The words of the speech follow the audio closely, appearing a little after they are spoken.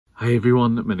Hi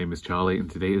everyone, my name is Charlie and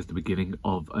today is the beginning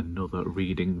of another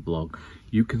reading vlog.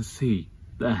 You can see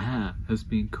the hair has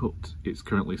been cut. It's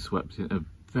currently swept in a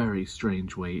very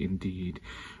strange way indeed,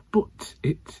 but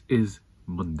it is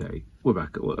Monday. We're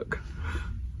back at work.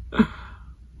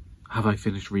 Have I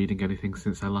finished reading anything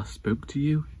since I last spoke to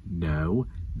you? No.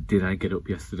 Did I get up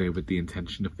yesterday with the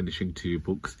intention of finishing 2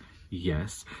 books?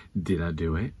 Yes. Did I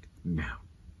do it? No.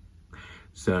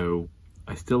 So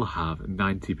I still have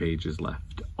 90 pages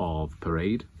left of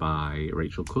Parade by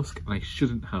Rachel Cusk, and I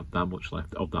shouldn't have that much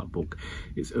left of that book.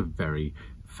 It's a very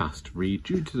fast read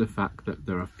due to the fact that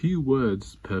there are few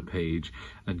words per page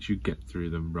and you get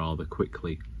through them rather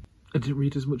quickly. I didn't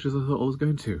read as much as I thought I was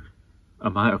going to. I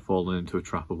might have fallen into a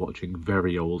trap of watching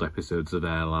very old episodes of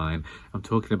Airline. I'm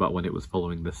talking about when it was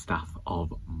following the staff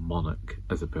of Monarch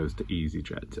as opposed to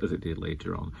EasyJet as it did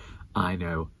later on. I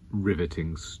know,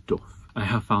 riveting stuff. I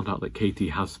have found out that Katie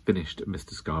has finished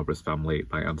Mr Scarborough's Family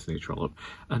by Anthony Trollope,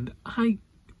 and I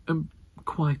am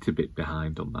quite a bit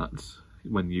behind on that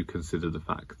when you consider the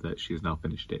fact that she has now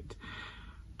finished it.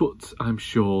 But I'm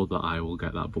sure that I will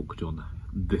get that book done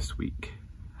this week,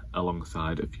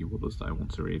 alongside a few others that I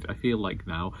want to read. I feel like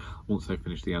now, once I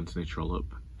finish the Anthony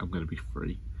Trollope, I'm going to be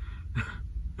free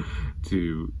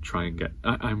to try and get...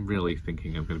 I'm really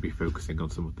thinking I'm going to be focusing on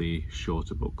some of the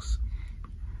shorter books.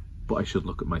 But I should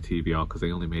look at my TBR because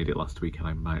I only made it last week and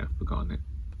I might have forgotten it.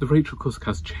 The Rachel Cusk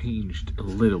has changed a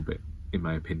little bit, in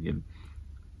my opinion.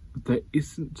 There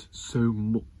isn't so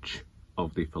much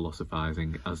of the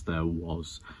philosophising as there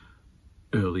was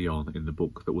early on in the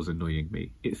book that was annoying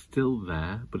me. It's still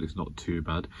there, but it's not too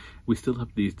bad. We still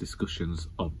have these discussions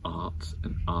of art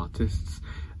and artists,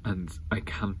 and I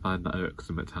can find that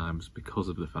irksome at times because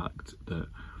of the fact that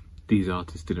these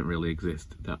artists didn't really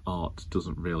exist, their art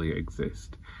doesn't really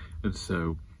exist. And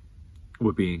so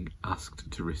we're being asked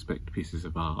to respect pieces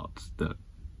of art that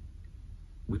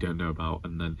we don't know about,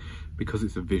 and then because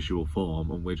it's a visual form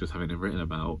and we're just having it written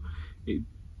about, it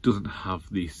doesn't have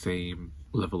the same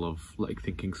level of like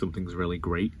thinking something's really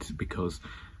great because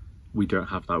we don't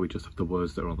have that, we just have the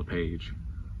words that are on the page.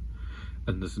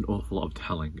 And there's an awful lot of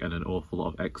telling and an awful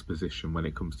lot of exposition when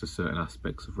it comes to certain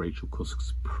aspects of Rachel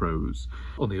Cusk's prose.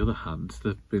 On the other hand,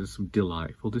 there have been some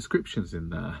delightful descriptions in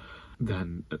there.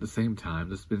 Then at the same time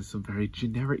there's been some very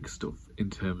generic stuff in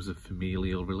terms of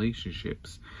familial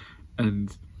relationships,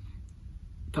 and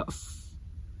that's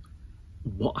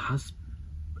what has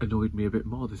annoyed me a bit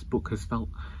more. This book has felt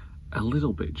a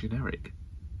little bit generic,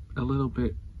 a little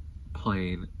bit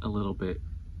plain, a little bit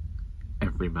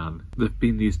everyman. There've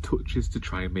been these touches to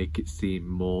try and make it seem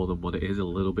more than what it is, a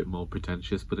little bit more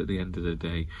pretentious, but at the end of the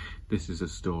day this is a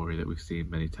story that we've seen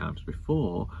many times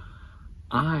before.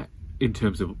 In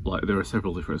terms of, like, there are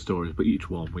several different stories, but each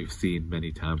one we've seen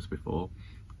many times before.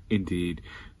 Indeed,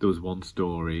 there was one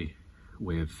story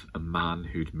with a man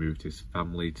who'd moved his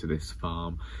family to this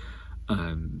farm,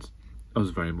 and I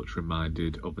was very much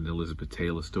reminded of an Elizabeth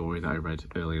Taylor story that I read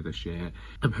earlier this year.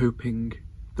 I'm hoping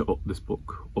that this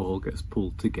book all gets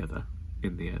pulled together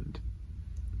in the end.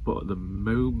 But at the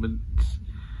moment,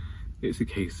 it's a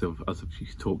case of, as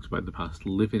I've talked about in the past,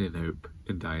 living in hope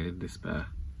and dying in despair.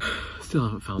 Still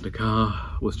haven't found a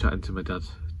car. Was chatting to my dad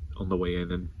on the way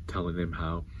in and telling him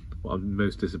how what I'm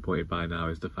most disappointed by now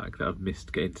is the fact that I've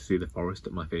missed getting to see the forest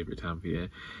at my favourite time of year.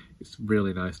 It's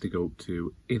really nice to go up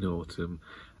to in autumn,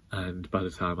 and by the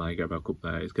time I get back up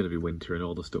there it's going to be winter and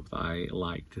all the stuff that I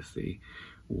like to see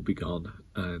will be gone,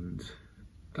 and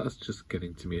that's just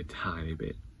getting to me a tiny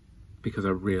bit because I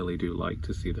really do like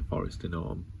to see the forest in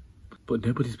autumn. But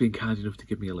nobody's been kind enough to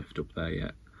give me a lift up there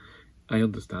yet. I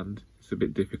understand it's a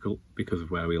bit difficult because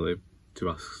of where we live to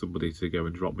ask somebody to go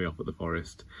and drop me off at the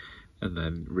forest and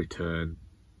then return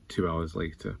 2 hours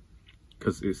later,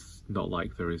 because it's not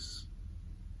like there is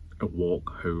a walk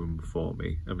home for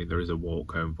me. I mean, there is a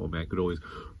walk home for me. I could always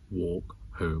walk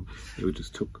home. It would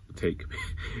just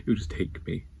take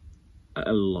me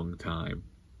a long time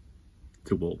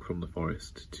to walk from the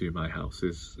forest to my house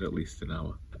is at least an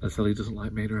hour. And Sally doesn't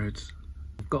like main roads.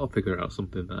 I've got to figure out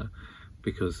something there,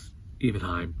 because even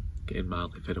I'm getting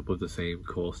mildly fed up with the same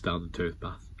course down the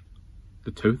towpath.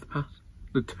 The towpath?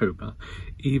 The towpath.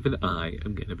 Even I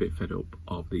am getting a bit fed up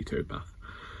of the towpath.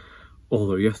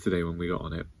 Although yesterday when we got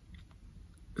on it,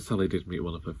 Sally did meet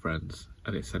one of her friends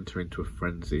and it sent her into a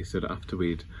frenzy, so that after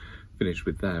we'd finished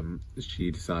with them,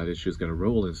 she decided she was going to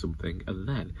roll in something, and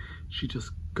then she just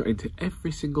got into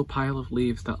every single pile of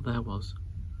leaves that there was.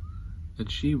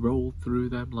 And she rolled through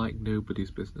them like nobody's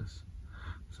business.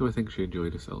 So I think she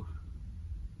enjoyed herself.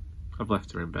 I've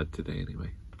left her in bed today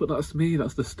anyway. But that's me,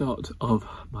 that's the start of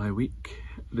my week.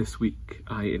 This week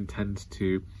I intend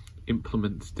to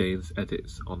implement Dane's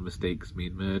edits on Mistakes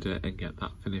Mean Murder and get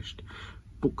that finished,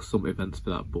 book some events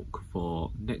for that book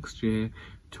for next year,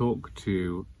 talk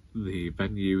to the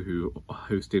venue who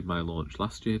hosted my launch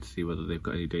last year to see whether they've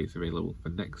got any dates available for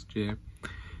next year.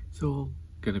 It's all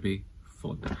going to be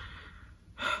fun.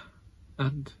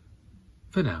 And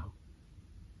for now,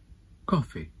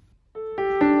 coffee.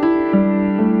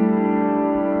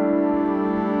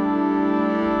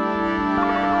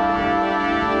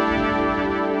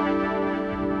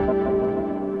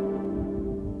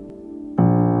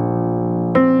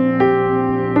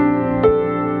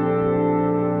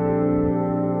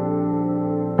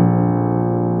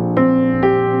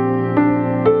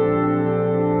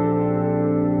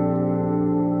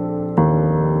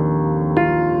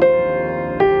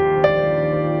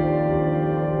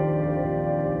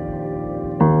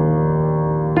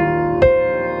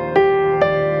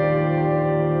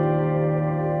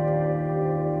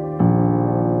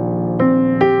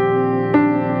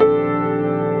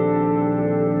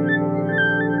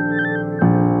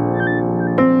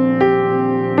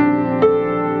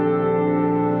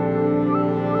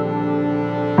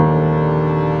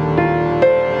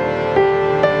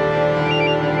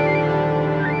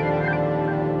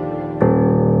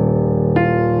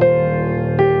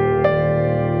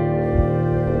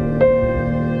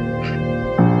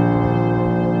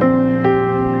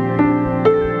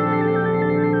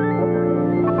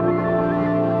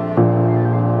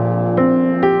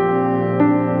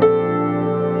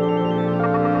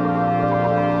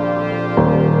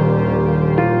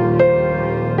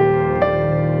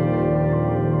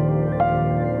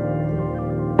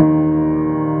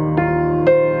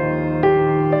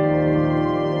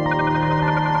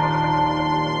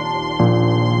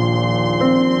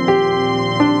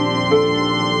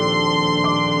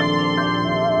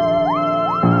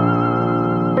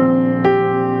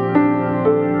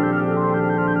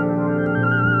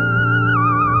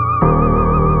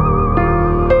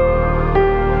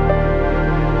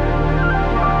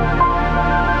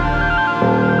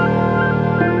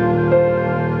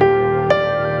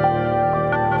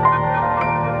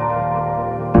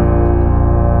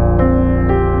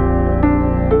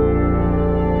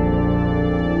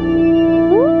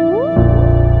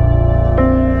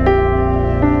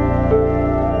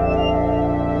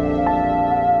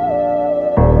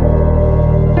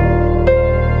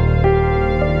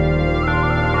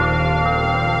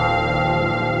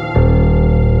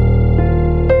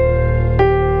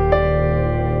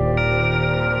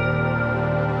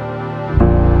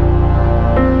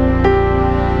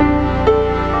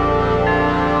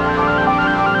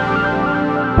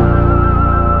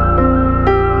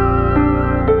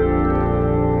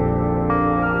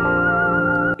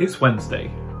 It's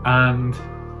Wednesday, and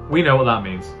we know what that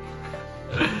means.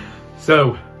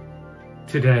 So,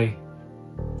 today,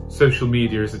 social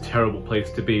media is a terrible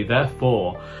place to be.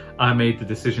 Therefore, I made the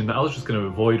decision that I was just going to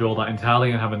avoid all that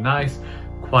entirely and have a nice,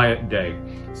 quiet day.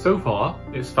 So far,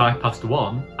 it's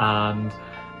 1:05, and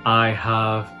I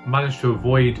have managed to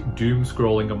avoid doom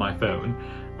scrolling on my phone.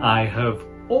 I have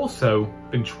also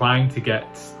been trying to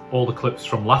get all the clips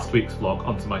from last week's vlog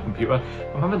onto my computer.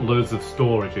 I'm having loads of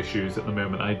storage issues at the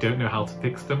moment. I don't know how to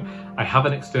fix them. I have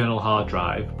an external hard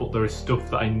drive, but there is stuff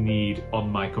that I need on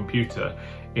my computer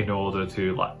in order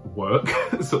to work,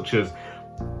 such as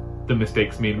the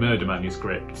Mistakes Mean Murder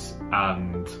manuscripts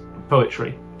and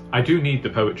poetry. I do need the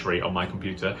poetry on my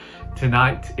computer.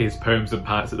 Tonight is Poems and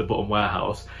Pints at the Button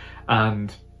Warehouse,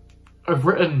 and I've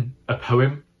written a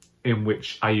poem in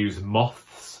which I use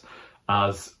moths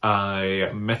as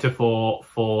a metaphor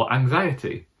for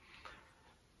anxiety.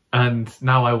 And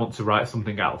now I want to write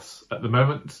something else. At the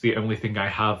moment, the only thing I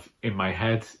have in my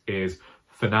head is,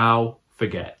 for now,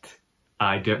 forget.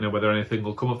 I don't know whether anything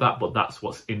will come of that, but that's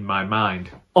what's in my mind.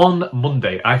 On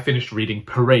Monday, I finished reading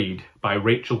Parade by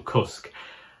Rachel Cusk.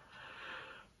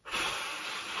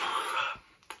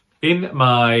 In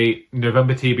my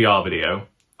November TBR video,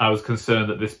 I was concerned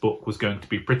that this book was going to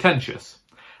be pretentious.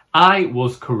 I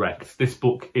was correct. This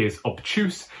book is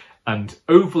obtuse and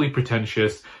overly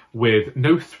pretentious, with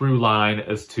no through line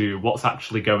as to what's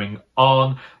actually going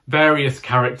on. Various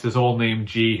characters, all named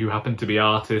G, who happen to be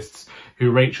artists,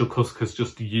 who Rachel Cusk has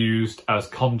just used as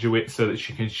conduits so that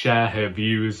she can share her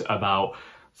views about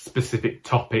specific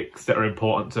topics that are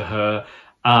important to her.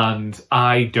 And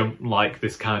I don't like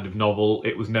this kind of novel.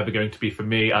 It was never going to be for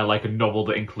me. I like a novel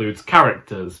that includes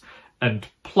characters and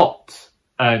plot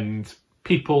and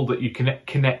people that you can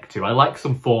connect to. I like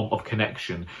some form of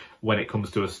connection when it comes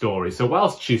to a story. So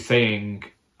whilst she's saying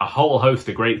a whole host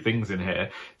of great things in here,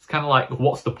 it's kind of like,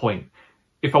 what's the point?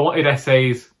 If I wanted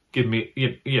essays, give me,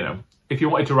 you know, If you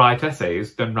wanted to write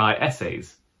essays, then write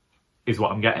essays, is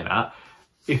what I'm getting at.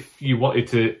 If you wanted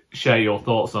to share your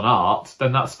thoughts on art,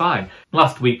 then that's fine.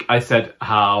 Last week I said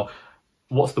how,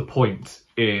 what's the point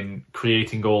in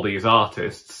creating all these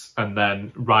artists and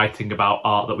then writing about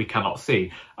art that we cannot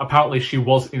see? Apparently she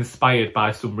was inspired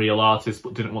by some real artists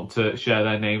but didn't want to share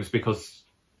their names because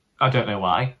I don't know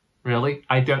why, really.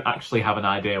 I don't actually have an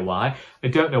idea why. I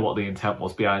don't know what the intent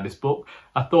was behind this book.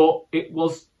 I thought it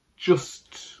was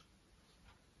just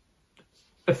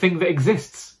a thing that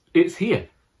exists. It's here.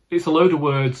 It's a load of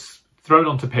words thrown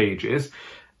onto pages,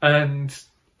 and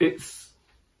it's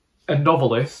a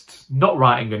novelist not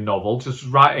writing a novel, just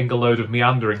writing a load of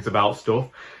meanderings about stuff,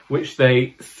 which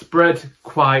they spread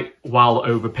quite well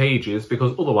over pages,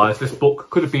 because otherwise this book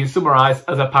could have been summarised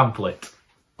as a pamphlet.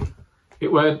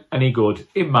 It weren't any good,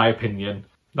 in my opinion.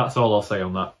 That's all I'll say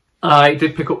on that. I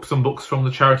did pick up some books from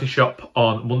the charity shop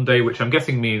on Monday, which I'm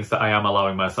guessing means that I am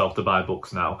allowing myself to buy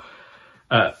books now.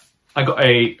 I got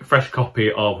a fresh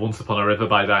copy of Once Upon a River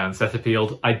by Diane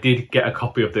Setterfield. I did get a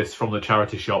copy of this from the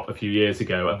charity shop a few years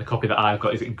ago, and the copy that I've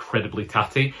got is incredibly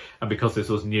tatty, and because this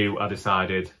was new, I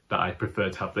decided that I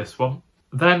preferred to have this one.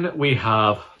 Then we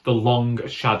have The Long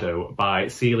Shadow by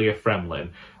Celia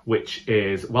Fremlin, which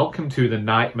is Welcome to the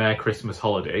Nightmare Christmas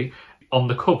Holiday. On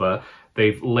the cover,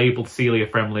 they've labelled Celia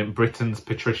Fremlin Britain's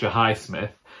Patricia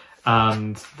Highsmith,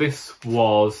 and this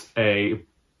was a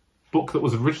book that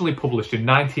was originally published in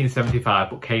 1975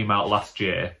 but came out last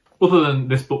year. Other than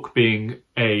this book being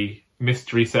a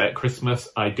mystery set at Christmas,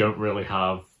 I don't really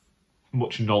have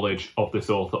much knowledge of this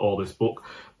author or this book,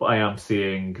 but I am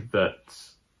seeing that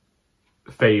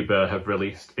Faber have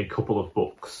released a couple of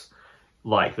books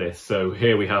like this. So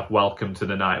here we have Welcome to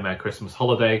the Nightmare Christmas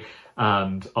Holiday,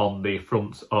 and on the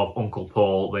front of Uncle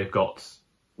Paul they've got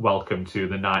Welcome to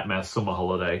the Nightmare Summer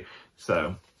Holiday.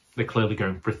 So they're clearly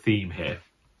going for a theme here.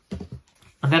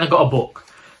 And then I got a book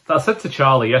that I said to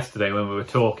Charlie yesterday when we were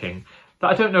talking that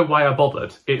I don't know why I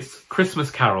bothered. It's Christmas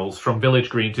Carols from Village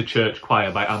Green to Church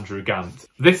Choir by Andrew Gant.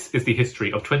 This is the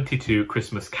history of 22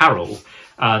 Christmas carols,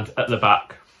 and at the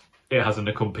back it has an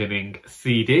accompanying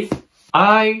CD.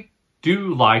 I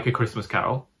do like a Christmas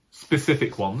carol,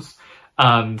 specific ones,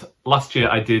 and last year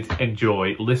I did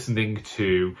enjoy listening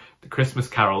to the Christmas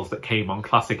carols that came on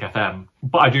Classic FM,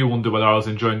 but I do wonder whether I was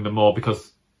enjoying them more because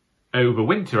over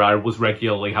winter I was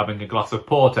regularly having a glass of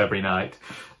port every night,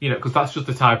 you know, because that's just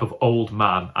the type of old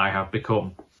man I have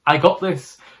become. I got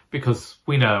this because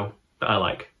we know that I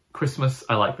like Christmas,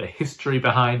 I like the history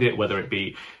behind it, whether it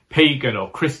be pagan or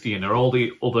Christian or all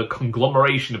the other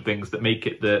conglomeration of things that make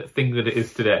it the thing that it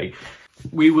is today.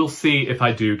 We will see if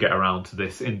I do get around to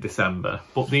this in December,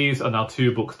 but these are now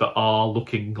two books that are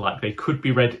looking like they could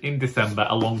be read in December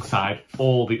alongside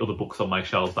all the other books on my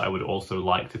shelves that I would also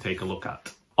like to take a look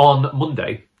at. On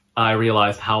Monday, I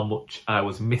realised how much I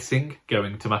was missing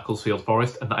going to Macclesfield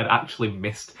Forest, and that I'd actually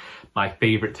missed my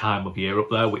favourite time of year up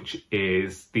there, which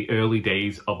is the early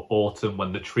days of autumn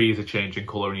when the trees are changing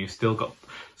colour and you've still got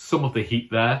some of the heat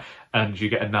there and you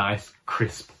get a nice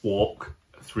crisp walk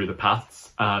through the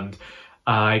paths. And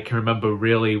I can remember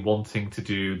really wanting to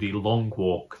do the long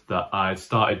walk that I'd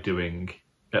started doing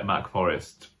at Mac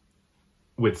Forest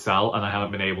with Sal, and I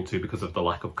haven't been able to because of the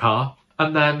lack of car.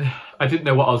 And then I didn't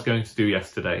know what I was going to do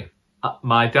yesterday.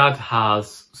 My dad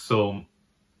has some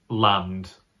land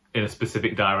in a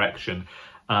specific direction,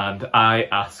 and I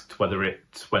asked whether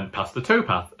it went past the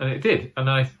towpath, and it did. And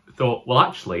I thought, well,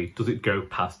 actually, does it go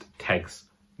past Teg's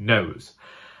nose?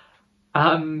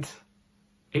 And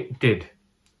it did.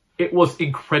 It was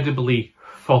incredibly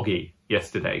foggy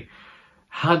yesterday.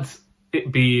 Had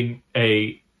it been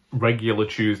a regular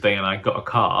Tuesday and I got a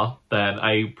car, then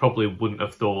I probably wouldn't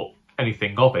have thought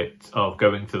anything of it, of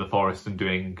going to the forest and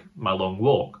doing my long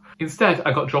walk. Instead,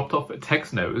 I got dropped off at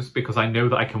Teg's Nose because I know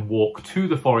that I can walk to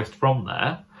the forest from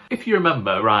there. If you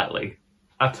remember rightly,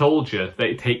 I told you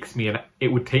that it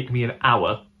would take me an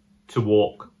hour to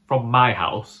walk from my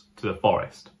house to the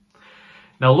forest.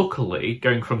 Now, luckily,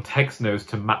 going from Teg's Nose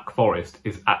to Mac Forest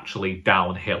is actually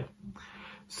downhill.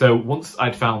 So once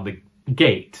I'd found the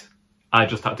gate, I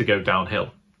just had to go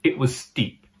downhill. It was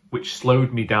steep, which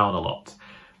slowed me down a lot.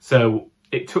 So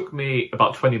it took me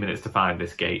about 20 minutes to find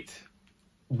this gate.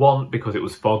 One, because it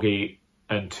was foggy,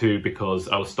 and two, because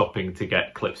I was stopping to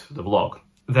get clips for the vlog.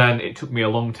 Then it took me a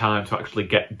long time to actually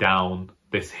get down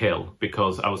this hill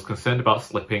because I was concerned about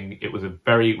slipping. It was a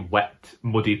very wet,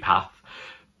 muddy path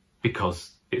because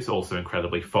it's also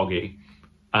incredibly foggy.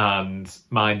 And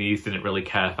my knees didn't really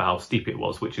care for how steep it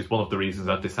was, which is one of the reasons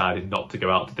I've decided not to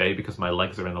go out today because my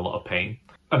legs are in a lot of pain.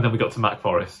 And then we got to Mac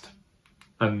Forest.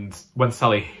 And when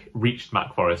Sally reached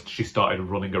Mac Forest, she started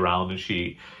running around and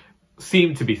she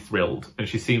seemed to be thrilled and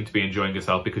she seemed to be enjoying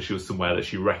herself because she was somewhere that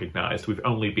she recognised. We've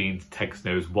only been to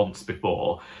Tegsnose once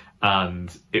before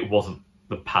and it wasn't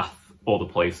the path or the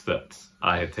place that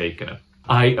I had taken her.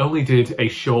 I only did a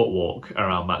short walk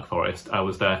around Mac Forest. I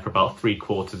was there for about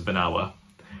 3/4 of an hour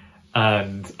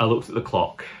and I looked at the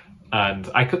clock and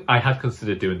I had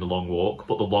considered doing the long walk,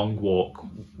 but the long walk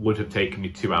would have taken me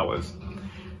 2 hours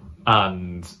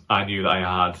and I knew that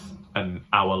I had an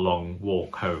hour-long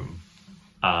walk home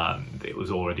and it was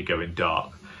already going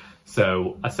dark.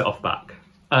 So I set off back.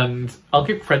 And I'll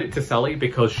give credit to Sally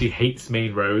because she hates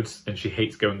main roads and she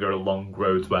hates going along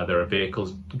roads where there are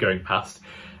vehicles going past,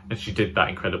 and she did that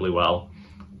incredibly well.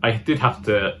 I did have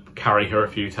to carry her a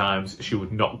few times. She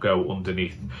would not go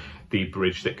underneath the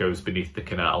bridge that goes beneath the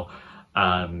canal,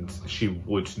 and she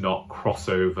would not cross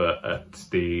over at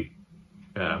the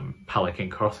Pelican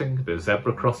crossing, the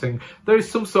zebra crossing. There is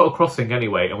some sort of crossing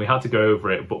anyway, and we had to go over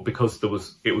it, but because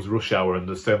it was rush hour and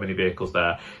there's so many vehicles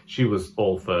there, she was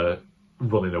all for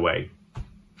running away.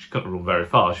 She couldn't run very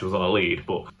far, she was on a lead,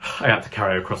 but I had to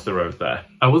carry her across the road there.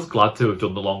 I was glad to have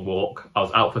done the long walk. I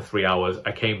was out for 3 hours.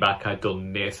 I came back, I'd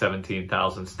done near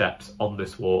 17,000 steps on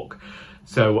this walk.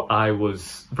 So I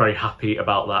was very happy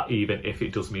about that, even if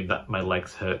it does mean that my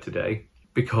legs hurt today,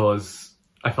 because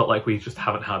I felt like we just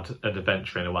haven't had an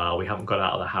adventure in a while. We haven't got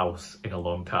out of the house in a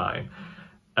long time.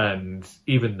 And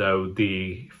even though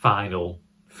the final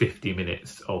 50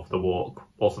 minutes of the walk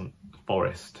wasn't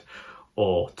forest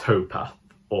or towpath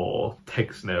or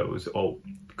Tegsnose or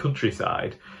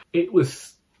countryside, it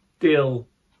was still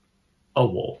a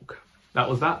walk. That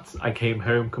was that. I came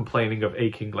home complaining of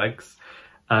aching legs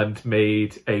and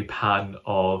made a pan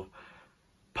of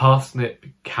parsnip,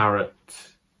 carrot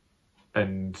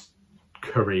and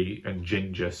curry and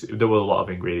ginger. There were a lot of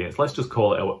ingredients. Let's just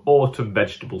call it our autumn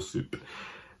vegetable soup.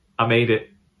 I made it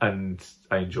and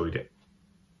I enjoyed it.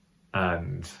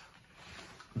 And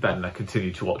then I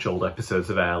continued to watch old episodes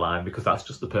of Airline because that's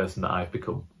just the person that I've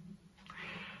become.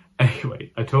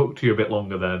 Anyway, I talked to you a bit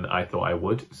longer than I thought I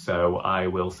would, so I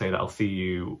will say that I'll see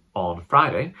you on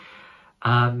Friday,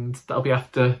 and that'll be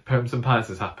after Poems and Pies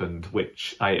has happened,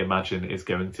 which I imagine is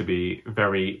going to be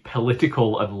very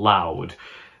political and loud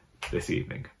this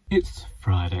evening. It's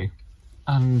Friday,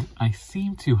 and I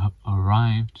seem to have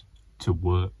arrived to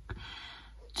work,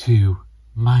 to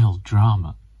mild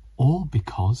drama, all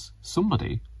because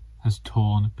somebody has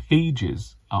torn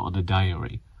pages out of the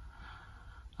diary.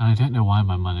 And I don't know why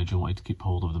my manager wanted to keep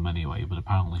hold of them anyway, but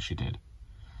apparently she did.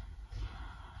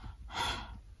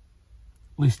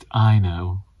 At least I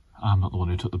know I'm not the one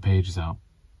who took the pages out.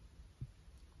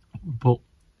 But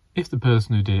if the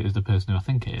person who did it is the person who I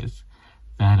think it is,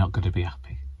 they're not going to be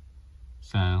happy.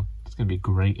 So it's going to be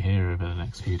great here over the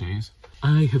next few days.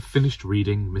 I have finished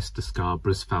reading Mr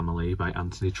Scarborough's Family by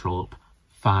Anthony Trollope,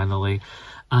 finally,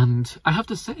 and I have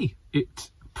to say,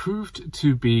 it proved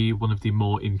to be one of the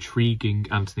more intriguing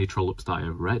Anthony Trollopes that I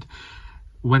have read.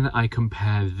 When I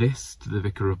compare this to The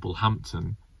Vicar of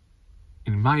Bullhampton,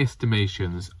 in my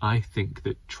estimations, I think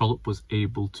that Trollope was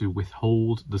able to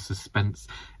withhold the suspense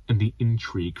and the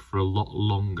intrigue for a lot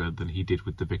longer than he did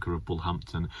with The Vicar of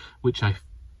Bullhampton, which I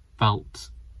felt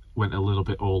went a little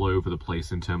bit all over the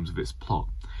place in terms of its plot.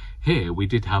 Here we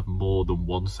did have more than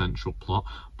one central plot,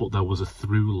 but there was a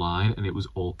through line and it was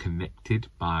all connected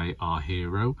by our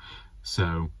hero.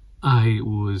 So I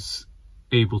was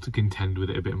able to contend with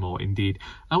it a bit more. Indeed,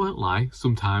 I won't lie,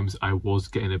 sometimes I was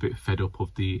getting a bit fed up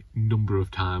of the number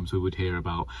of times we would hear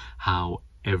about how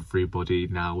everybody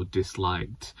now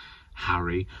disliked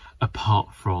Harry,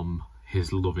 apart from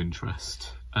his love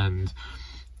interest. And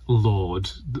Lord,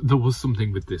 there was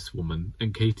something with this woman,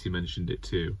 and Katie mentioned it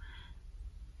too,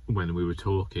 when we were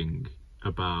talking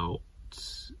about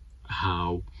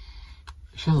how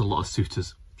she has a lot of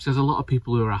suitors. She has a lot of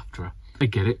people who are after her. I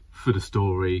get it for the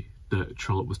story that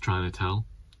Trollope was trying to tell,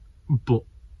 but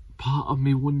part of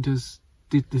me wonders,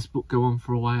 did this book go on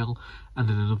for a while? And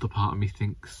then another part of me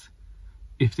thinks,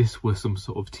 if this were some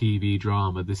sort of TV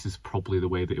drama, this is probably the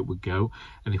way that it would go.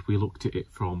 And if we looked at it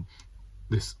from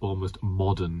this almost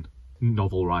modern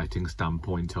novel writing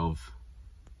standpoint of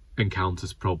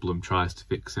encounters problem, tries to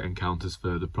fix it, encounters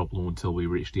further problem until we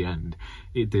reach the end,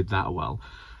 it did that well.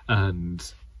 And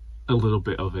a little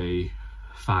bit of a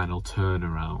final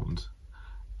turnaround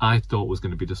I thought was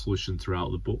going to be the solution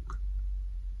throughout the book.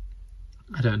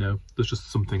 I don't know, there's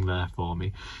just something there for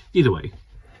me. Either way,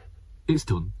 it's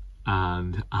done,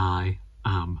 and I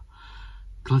am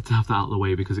glad to have that out of the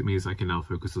way because it means I can now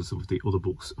focus on some of the other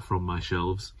books from my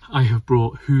shelves. I have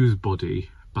brought Whose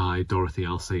Body by Dorothy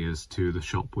Sayers to the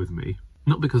shop with me.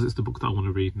 Not because it's the book that I want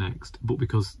to read next, but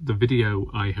because the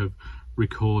video I have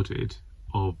recorded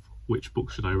of which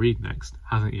book should I read next,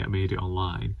 hasn't yet made it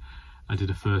online. I did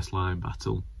a first line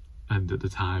battle, and at the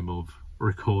time of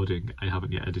recording I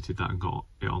haven't yet edited that and got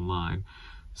it online.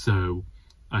 So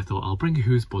I thought I'll bring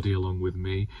Whose Body along with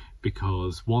me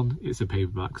because one, it's a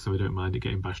paperback, so I don't mind it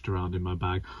getting bashed around in my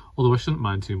bag, although I shouldn't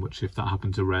mind too much if that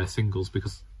happened to rare singles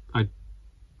because I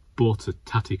bought a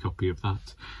tatty copy of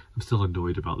that. I'm still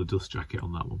annoyed about the dust jacket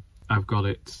on that one. I've got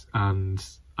it and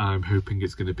I'm hoping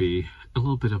it's going to be a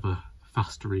little bit of a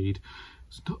fast read.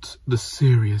 It's not the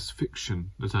serious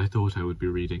fiction that I thought I would be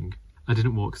reading. I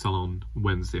didn't walk Sal on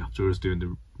Wednesday after I was doing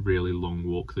the really long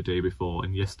walk the day before,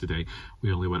 and yesterday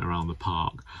we only went around the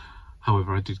park.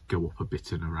 However, I did go up a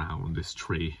bit and around this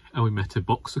tree, and we met a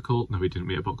boxer called, no we didn't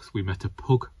meet a boxer, we met a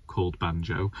pug called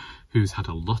Banjo, who's had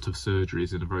a lot of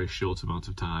surgeries in a very short amount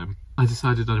of time. I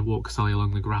decided I'd walk Sally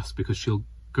along the grass because she'll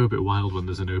go a bit wild when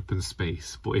there's an open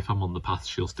space, but if I'm on the path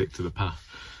she'll stick to the path.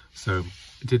 So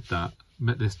I did that,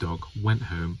 met this dog, went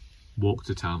home, walked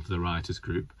to town for the writers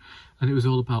group, and it was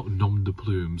all about nom de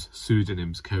plumes,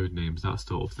 pseudonyms, code names, that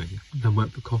sort of thing. Then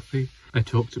went for coffee. I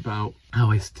talked about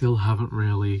how I still haven't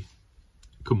really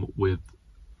come up with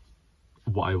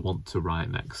what I want to write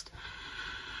next.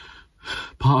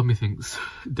 Part of me thinks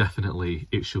definitely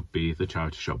it should be the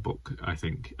charity shop book. I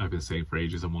think I've been saying for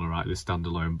ages I want to write this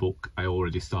standalone book. I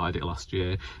already started it last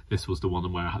year. This was the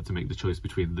one where I had to make the choice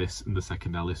between this and the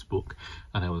second Alice book,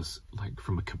 and I was like,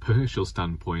 from a commercial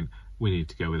standpoint we need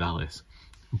to go with Alice,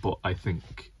 but I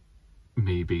think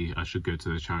maybe I should go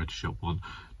to the charity shop one,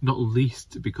 not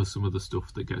least because some of the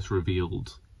stuff that gets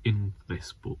revealed in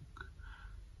this book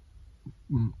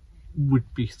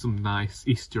would be some nice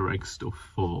Easter egg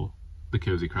stuff for the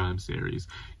Cozy Crime series.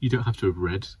 You don't have to have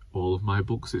read all of my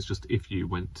books, it's just if you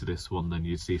went to this one then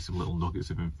you'd see some little nuggets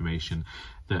of information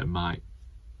that might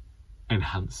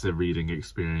enhance the reading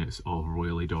experience of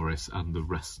Royally Doris and the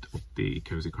rest of the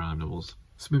Cozy Crime novels.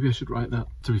 So maybe I should write that.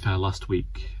 To be fair, last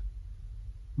week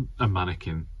a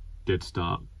mannequin did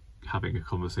start having a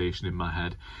conversation in my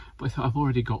head, but I thought I've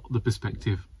already got the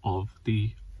perspective of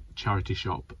the charity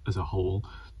shop as a whole.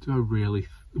 Do I really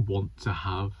want to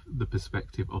have the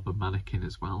perspective of a mannequin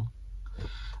as well?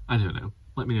 I don't know.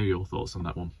 Let me know your thoughts on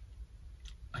that one.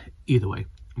 Either way,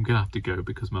 I'm gonna have to go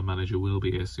because my manager will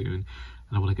be here soon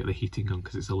and I want to get the heating on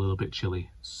because it's a little bit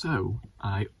chilly. So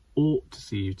I ought to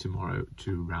see you tomorrow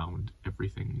to round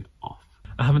everything off.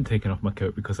 I haven't taken off my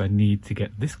coat because I need to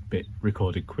get this bit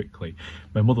recorded quickly.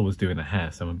 My mother was doing her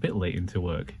hair, so I'm a bit late into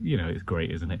work. You know, it's great,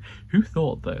 isn't it? Who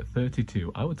thought that at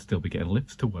 32 I would still be getting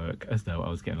lifts to work as though I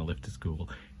was getting a lift to school?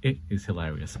 It is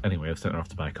hilarious. Anyway, I've sent her off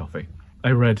to buy coffee.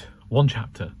 I read one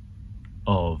chapter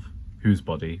of Whose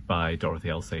Body by Dorothy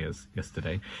L. Sayers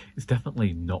yesterday. It's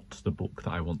definitely not the book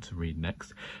that I want to read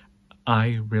next.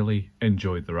 I really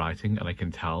enjoyed the writing and I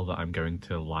can tell that I'm going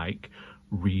to like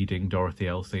reading Dorothy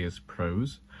L. Sayers'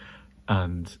 prose,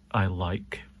 and I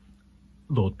like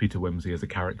Lord Peter Wimsey as a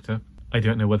character. I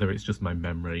don't know whether it's just my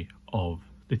memory of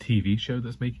the TV show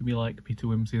that's making me like Peter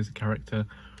Wimsey as a character,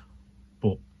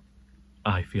 but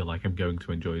I feel like I'm going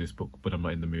to enjoy this book, but I'm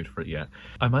not in the mood for it yet.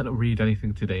 I might not read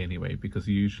anything today anyway, because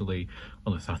usually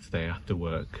on a Saturday after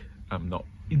work I'm not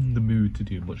in the mood to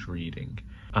do much reading.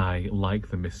 I like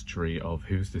the mystery of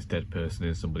who's this dead person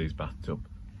in somebody's bathtub.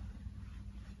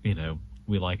 You know,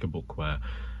 we like a book where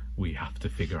we have to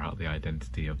figure out the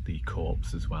identity of the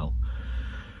corpse as well.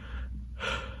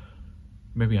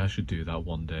 Maybe I should do that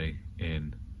one day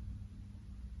in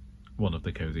one of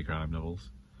the Cozy Crime novels.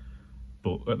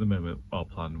 But at the moment, our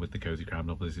plan with the Cozy Crime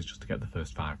novels is just to get the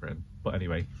first 5 written. But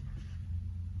anyway,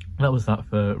 that was that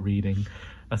for reading.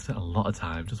 I spent a lot of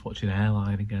time just watching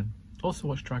Airline again. Also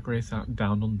watched Drag Race Out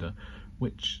Down Under,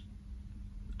 which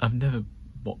I've never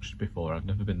watched before. I've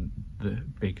never been the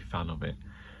big fan of it.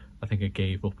 I think I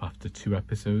gave up after 2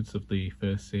 episodes of the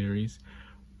first series,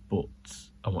 but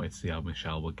I wanted to see how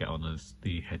Michelle would get on as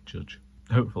the head judge.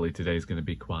 Hopefully today's going to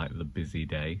be quite the busy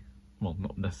day. Well,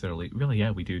 not necessarily. Really, yeah,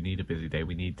 we do need a busy day.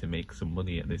 We need to make some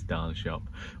money at this darn shop.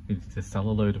 We need to sell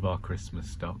a load of our Christmas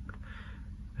stock,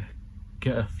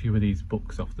 get a few of these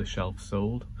books off the shelf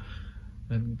sold,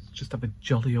 and just have a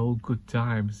jolly old good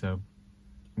time. So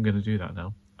I'm going to do that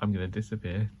now. I'm going to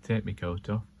disappear, take my coat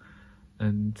off,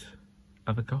 and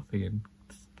have a coffee and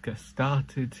get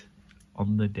started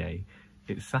on the day.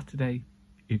 It's Saturday,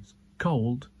 it's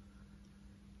cold,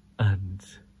 and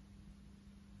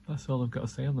that's all I've got to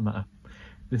say on the matter.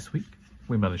 This week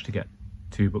we managed to get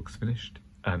 2 books finished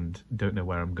and don't know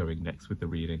where I'm going next with the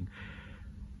reading.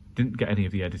 Didn't get any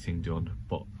of the editing done,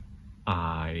 but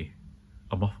I'm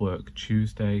off work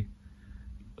Tuesday,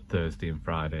 Thursday and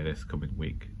Friday this coming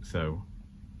week, so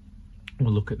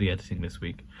we'll look at the editing this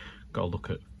week. got to look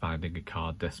at finding a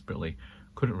car desperately.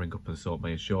 Couldn't ring up and sort my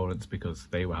insurance because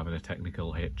they were having a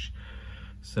technical hitch.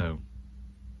 So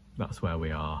that's where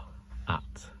we are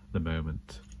at the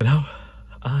moment. But now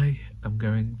I am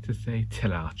going to say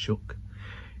ta-ra, Chuck.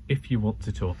 If you want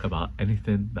to talk about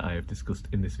anything that I have discussed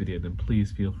in this video, then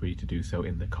please feel free to do so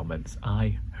in the comments.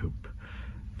 I hope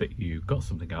that you got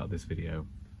something out of this video,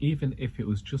 even if it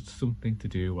was just something to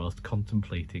do whilst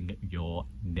contemplating your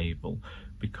navel,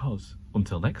 because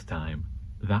until next time,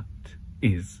 that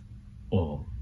is all.